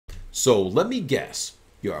So let me guess,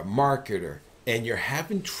 you're a marketer and you're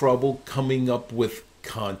having trouble coming up with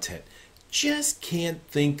content. Just can't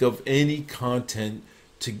think of any content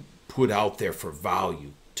to put out there for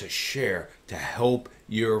value, to share, to help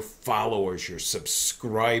your followers, your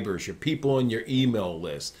subscribers, your people on your email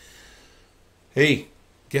list. Hey,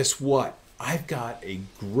 guess what? I've got a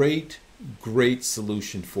great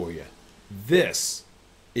solution for you. This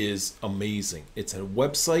is amazing. It's a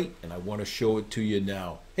website and I want to show it to you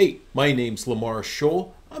now. Hey, my name's Lamar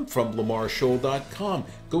Scholl. I'm from lamarscholl.com.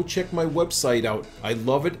 Go check my website out. I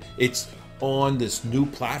love it. It's on this new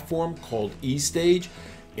platform called eStage,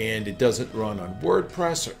 and it doesn't run on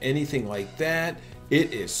WordPress or anything like that.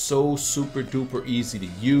 It is so super duper easy to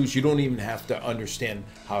use. You don't even have to understand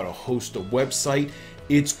how to host a website.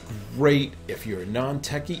 It's great if you're a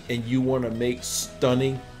non-techie and you want to make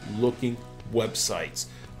stunning looking websites.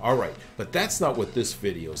 All right, but that's not what this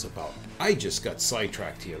video is about. I just got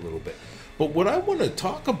sidetracked here a little bit. But what I want to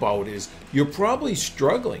talk about is you're probably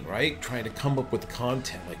struggling, right? Trying to come up with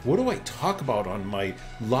content. Like, what do I talk about on my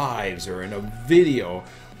lives or in a video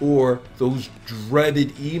or those dreaded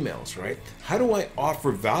emails, right? How do I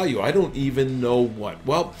offer value? I don't even know what.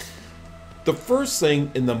 Well, the first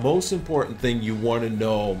thing and the most important thing you want to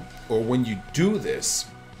know, or when you do this,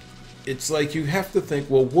 it's like you have to think,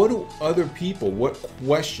 well, what do other people, what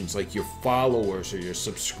questions, like your followers or your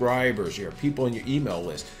subscribers, your people on your email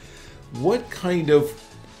list, what kind of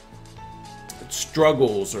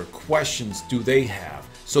struggles or questions do they have?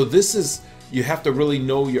 So this is, you have to really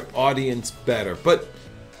know your audience better. But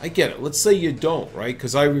I get it. Let's say you don't, right?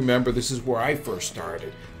 Because I remember this is where I first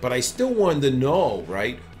started. But I still wanted to know,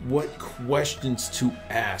 right, what questions to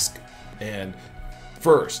ask. And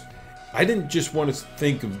first, I didn't just want to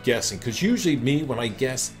think of guessing, because usually me, when I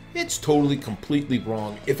guess, it's totally, completely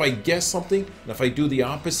wrong. If I guess something, and if I do the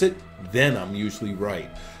opposite, then I'm usually right.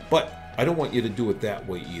 But I don't want you to do it that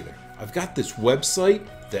way either. I've got this website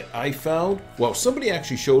that I found. Well, somebody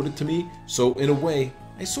actually showed it to me. So in a way,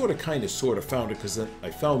 I sort of found it because I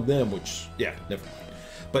found them, which, yeah, never mind.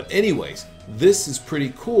 But anyways, this is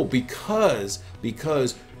pretty cool because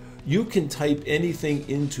you can type anything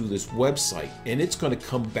into this website and it's going to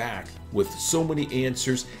come back with so many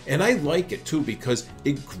answers. And I like it too because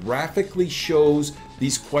it graphically shows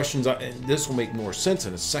these questions, and this will make more sense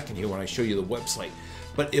in a second here when I show you the website.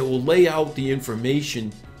 But it will lay out the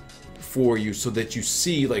information for you so that you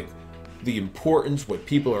see like the importance, what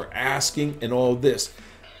people are asking, and all this.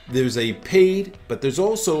 There's a paid, but there's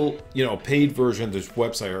also, paid version of this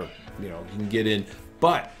website, or, you can get in.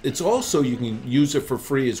 But it's also, you can use it for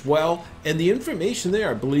free as well. And the information there,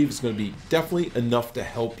 I believe, is going to be definitely enough to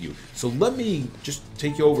help you. So let me just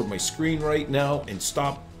take you over my screen right now and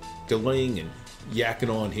stop delaying and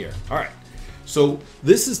yakking on here. All right. So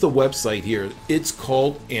this is the website here. It's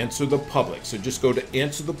called Answer the Public. So just go to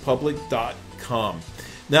answerthepublic.com.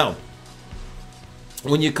 Now,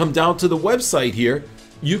 when you come down to the website here,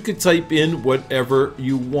 you could type in whatever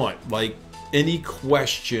you want, like any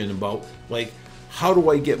question about, like, how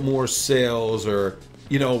do I get more sales, or,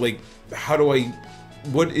 like,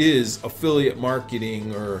 what is affiliate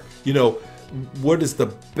marketing, or, what is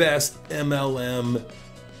the best MLM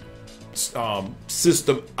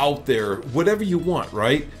system out there, whatever you want,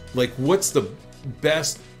 right? Like, what's the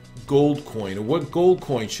best gold coin, or what gold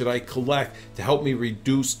coin should I collect to help me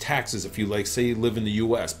reduce taxes if you, like, say you live in the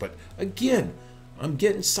US. But again, I'm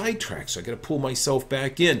getting sidetracked, so I got to pull myself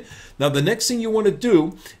back in. Now, the next thing you want to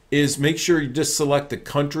do is make sure you just select the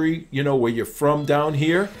country, where you're from down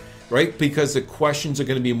here, right? Because the questions are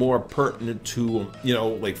going to be more pertinent to,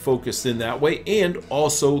 like, focused in that way, and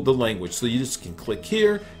also the language. So you just can click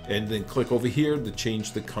here and then click over here to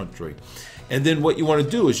change the country. And then what you want to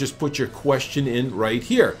do is just put your question in right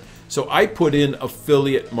here. So I put in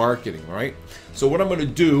affiliate marketing, right? So what I'm going to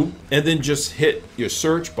do, and then just hit your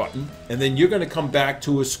search button, and then you're going to come back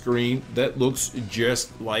to a screen that looks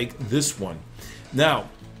just like this one. Now,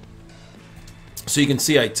 so you can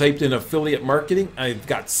see I typed in affiliate marketing. I've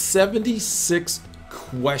got 76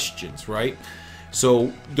 questions, right?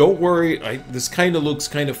 So don't worry, this kind of looks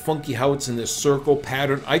kind of funky how it's in this circle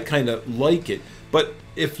pattern. I kind of like it. But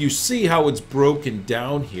if you see how it's broken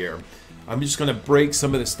down here, I'm just going to break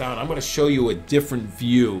some of this down. I'm going to show you a different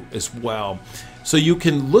view as well. So you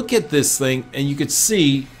can look at this thing and you can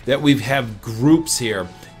see that we have groups here,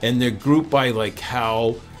 and they're grouped by like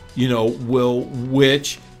how, will,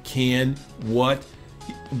 which, can, what,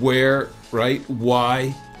 where, right,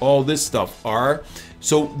 why, all this stuff are.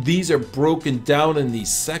 So these are broken down in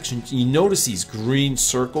these sections. You notice these green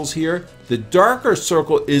circles here. The darker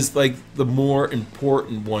circle is like the more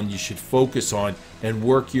important one you should focus on and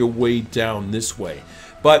work your way down this way.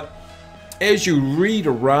 But as you read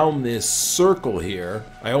around this circle here,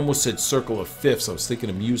 I almost said circle of fifths, I was thinking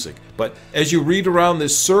of music, but as you read around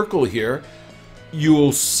this circle here, you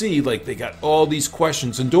will see like they got all these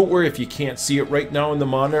questions. And don't worry if you can't see it right now in the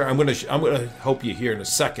monitor. I'm gonna help you here in a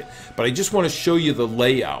second, but I just want to show you the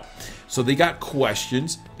layout. So they got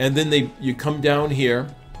questions, and then you come down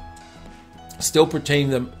here, still pertaining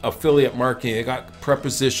to affiliate marketing. They got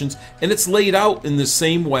prepositions, and it's laid out in the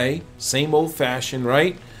same way, same old-fashioned,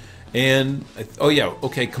 right? And oh yeah,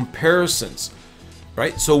 okay, comparisons,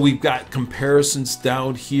 right? So we've got comparisons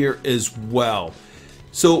down here as well.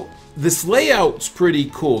 So this layout's pretty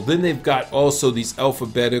cool. Then they've got also these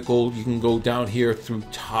alphabetical. You can go down here through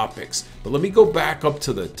topics. But let me go back up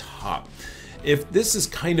to the top. If this is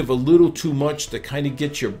kind of a little too much to kind of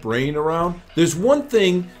get your brain around, there's one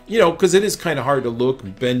thing, you know, because it is kind of hard to look,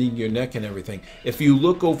 bending your neck and everything. If you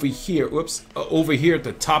look over here, over here at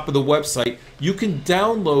the top of the website, you can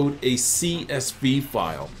download a CSV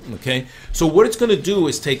file, okay? So what it's going to do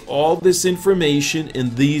is take all this information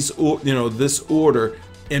in these, this order,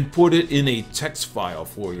 and put it in a text file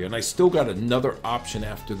for you. And I still got another option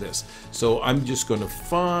after this. So I'm just gonna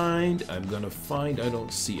find, I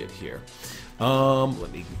don't see it here.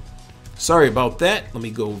 Sorry about that. Let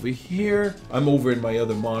me go over here. I'm over in my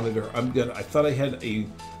other monitor. I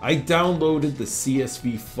downloaded the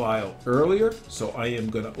CSV file earlier, so I am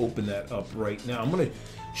gonna open that up right now. I'm gonna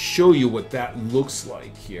show you what that looks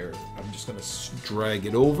like here. I'm just gonna drag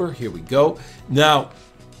it over. Here we go. Now,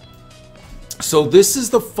 so this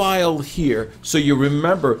is the file here. So you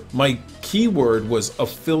remember my keyword was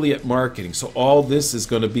affiliate marketing. So all this is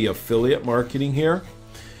going to be affiliate marketing here.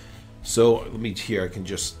 So let me here, I can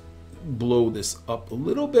just blow this up a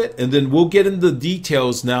little bit, and then we'll get into the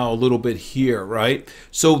details now a little bit here, right?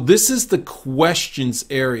 So this is the questions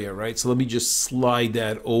area, right? So let me just slide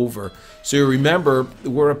that over. So you remember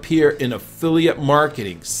we're up here in affiliate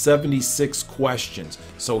marketing, 76 questions.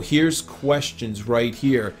 So here's questions right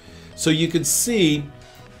here. So you can see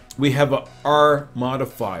we have a R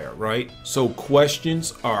modifier, right? So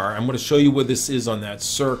questions are, I'm going to show you where this is on that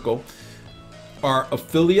circle. Are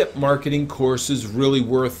affiliate marketing courses really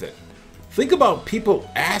worth it? Think about people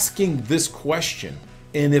asking this question.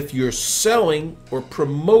 And if you're selling or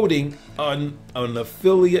promoting an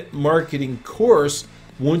affiliate marketing course,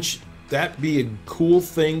 wouldn't that be a cool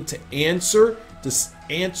thing to answer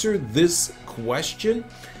this question?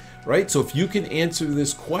 Right? So if you can answer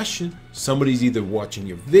this question, somebody's either watching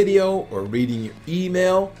your video or reading your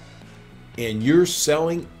email, and you're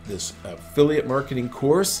selling this affiliate marketing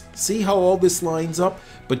course. See how all this lines up?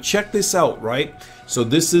 But check this out, right? So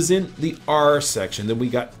this is in the R section. Then we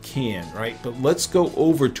got can, right? But let's go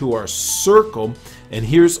over to our circle, and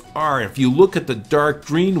here's R. If you look at the dark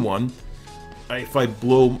green one, if I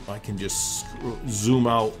blow, I can just zoom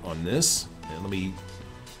out on this, and let me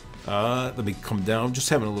come down. Just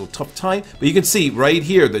having a little tough time, but you can see right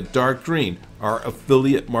here the dark green. Are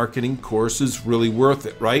affiliate marketing courses really worth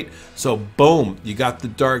it, right? So boom, you got the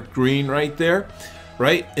dark green right there,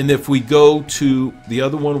 right? And if we go to the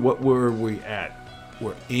other one, what were we at?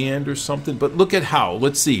 We're and or something, but look at how,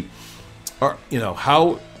 let's see,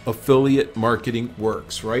 how affiliate marketing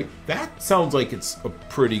works, right? That sounds like it's a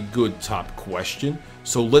pretty good top question.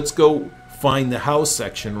 So let's go find the how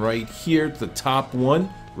section right here, the top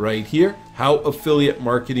one right here, how affiliate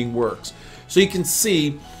marketing works. So you can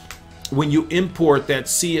see when you import that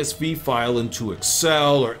CSV file into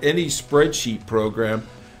Excel or any spreadsheet program,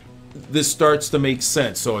 this starts to make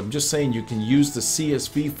sense. So I'm just saying you can use the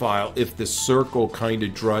CSV file if the circle kind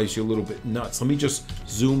of drives you a little bit nuts. Let me just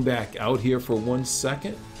zoom back out here for 1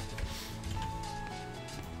 second.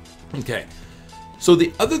 Okay. So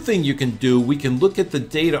the other thing you can do, we can look at the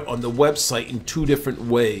data on the website in two different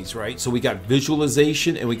ways, right? So we got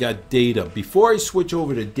visualization and we got data. Before I switch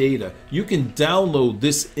over to data, you can download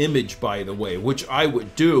this image, by the way, which I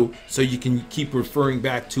would do so you can keep referring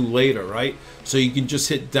back to later, right? So you can just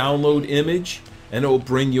hit download image and it will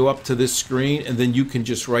bring you up to this screen, and then you can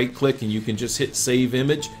just right click and you can just hit save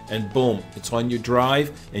image, and boom, it's on your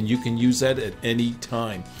drive and you can use that at any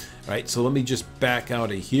time, right? So let me just back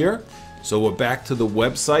out of here. So we're back to the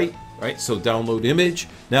website, right? So download image.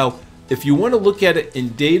 Now, if you want to look at it in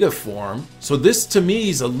data form, so this to me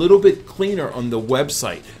is a little bit cleaner on the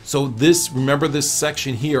website. So this, remember this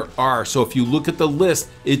section here, R. So if you look at the list,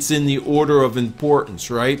 it's in the order of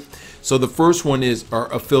importance, right? So the first one is,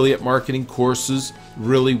 are affiliate marketing courses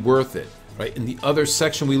really worth it, right? In the other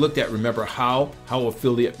section we looked at, remember how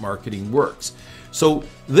affiliate marketing works. So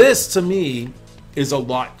this to me is a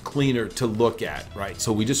lot cleaner to look at, right?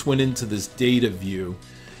 So we just went into this data view,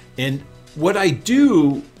 and what I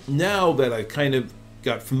do now that I kind of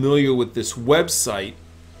got familiar with this website,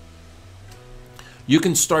 you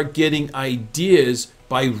can start getting ideas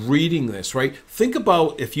by reading this, right? Think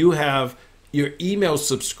about if you have your email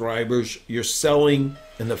subscribers, you're selling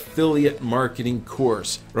an affiliate marketing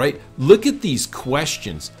course, right? Look at these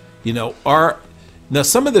questions. You know, now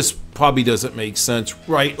some of this probably doesn't make sense,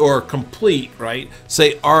 right? Or complete, right?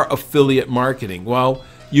 Say, are affiliate marketing. Well,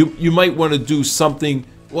 you might want to do something.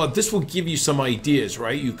 Well, this will give you some ideas,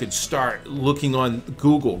 right? You could start looking on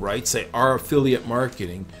Google, right? Say, are affiliate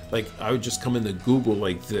marketing. Like, I would just come into Google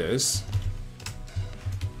like this.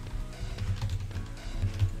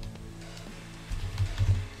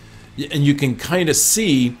 And you can kind of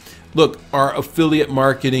see, look, are affiliate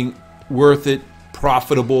marketing worth it,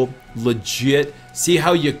 profitable, legit? See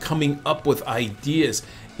how you're coming up with ideas.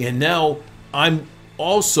 And now I'm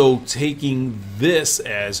also taking this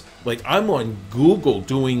as, like, I'm on Google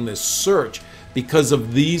doing this search because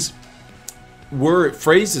of these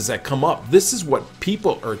phrases that come up. This is what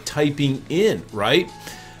people are typing in, right?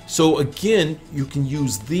 So again, you can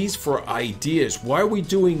use these for ideas. Why are we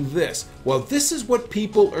doing this? Well, this is what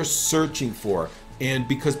people are searching for. And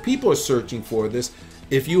because people are searching for this,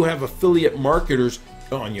 if you have affiliate marketers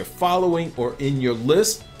on your following or in your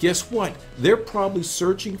list, guess what? They're probably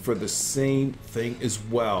searching for the same thing as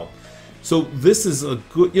well. So this is a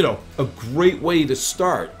good, a great way to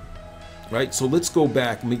start, right? So let's go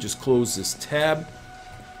back. Let me just close this tab.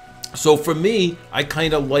 So for me, I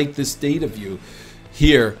kind of like this data view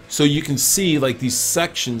here, so you can see like these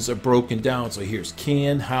sections are broken down. So here's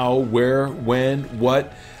can, how, where, when,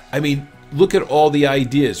 what. I mean, look at all the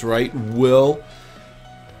ideas, right? Will.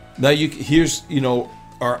 Now here's,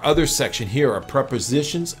 our other section here are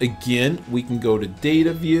prepositions. Again, we can go to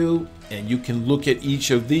data view and you can look at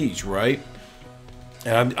each of these, right?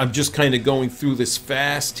 And I'm just kind of going through this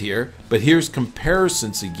fast here, but here's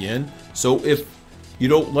comparisons again. So if you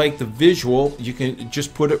don't like the visual, you can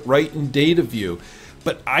just put it right in data view.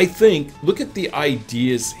 But I think, look at the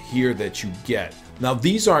ideas here that you get. Now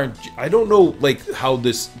these aren't, I don't know like how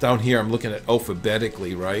this down here, I'm looking at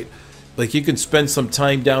alphabetically, right? Like you can spend some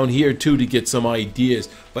time down here too to get some ideas.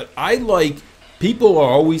 But I like, people are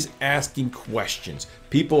always asking questions.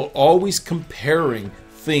 People are always comparing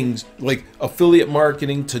things like affiliate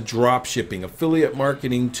marketing to drop shipping, affiliate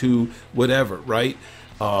marketing to whatever, right?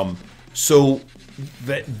 So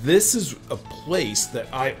that this is a place that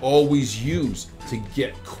I always use to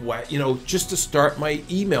get just to start my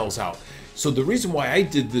emails out. So the reason why I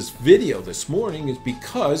did this video this morning is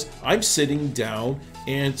because I'm sitting down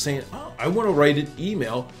and saying, oh, I want to write an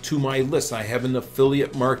email to my list. I have an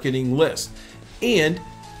affiliate marketing list. And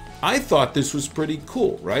I thought this was pretty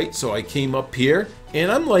cool, right? So I came up here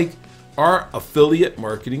and I'm like, are affiliate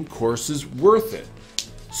marketing courses worth it?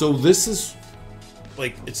 So this is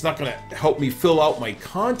like, it's not going to help me fill out my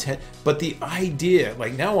content, but the idea,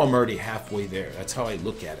 like now I'm already halfway there. That's how I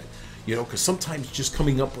look at it, because sometimes just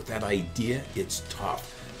coming up with that idea, it's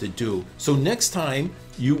tough to do. So next time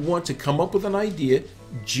you want to come up with an idea,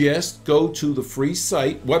 just go to the free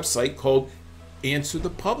website called Answer the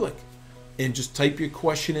Public and just type your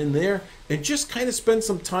question in there and just kind of spend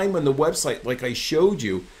some time on the website like I showed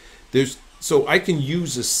you. So I can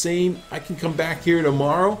use the same, I can come back here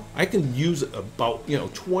tomorrow, I can use about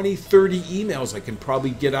 20, 30 emails I can probably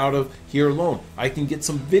get out of here alone. I can get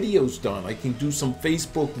some videos done, I can do some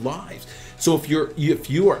Facebook Lives. So if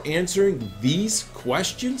you are answering these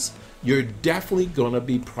questions, you're definitely going to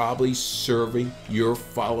be probably serving your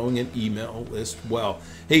following an email list well.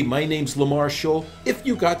 Hey, my name's Lamar Scholl. If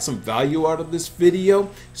you got some value out of this video,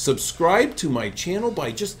 subscribe to my channel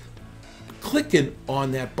by just clicking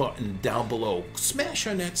on that button down below. Smash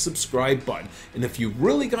on that subscribe button. And if you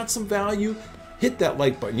really got some value, hit that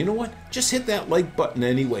like button. You know what? Just hit that like button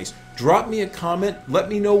anyways. Drop me a comment. Let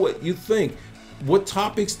me know what you think. What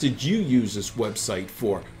topics did you use this website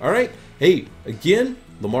for? All right. Hey, again,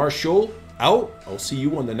 Lamar Scholl out. I'll see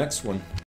you on the next one.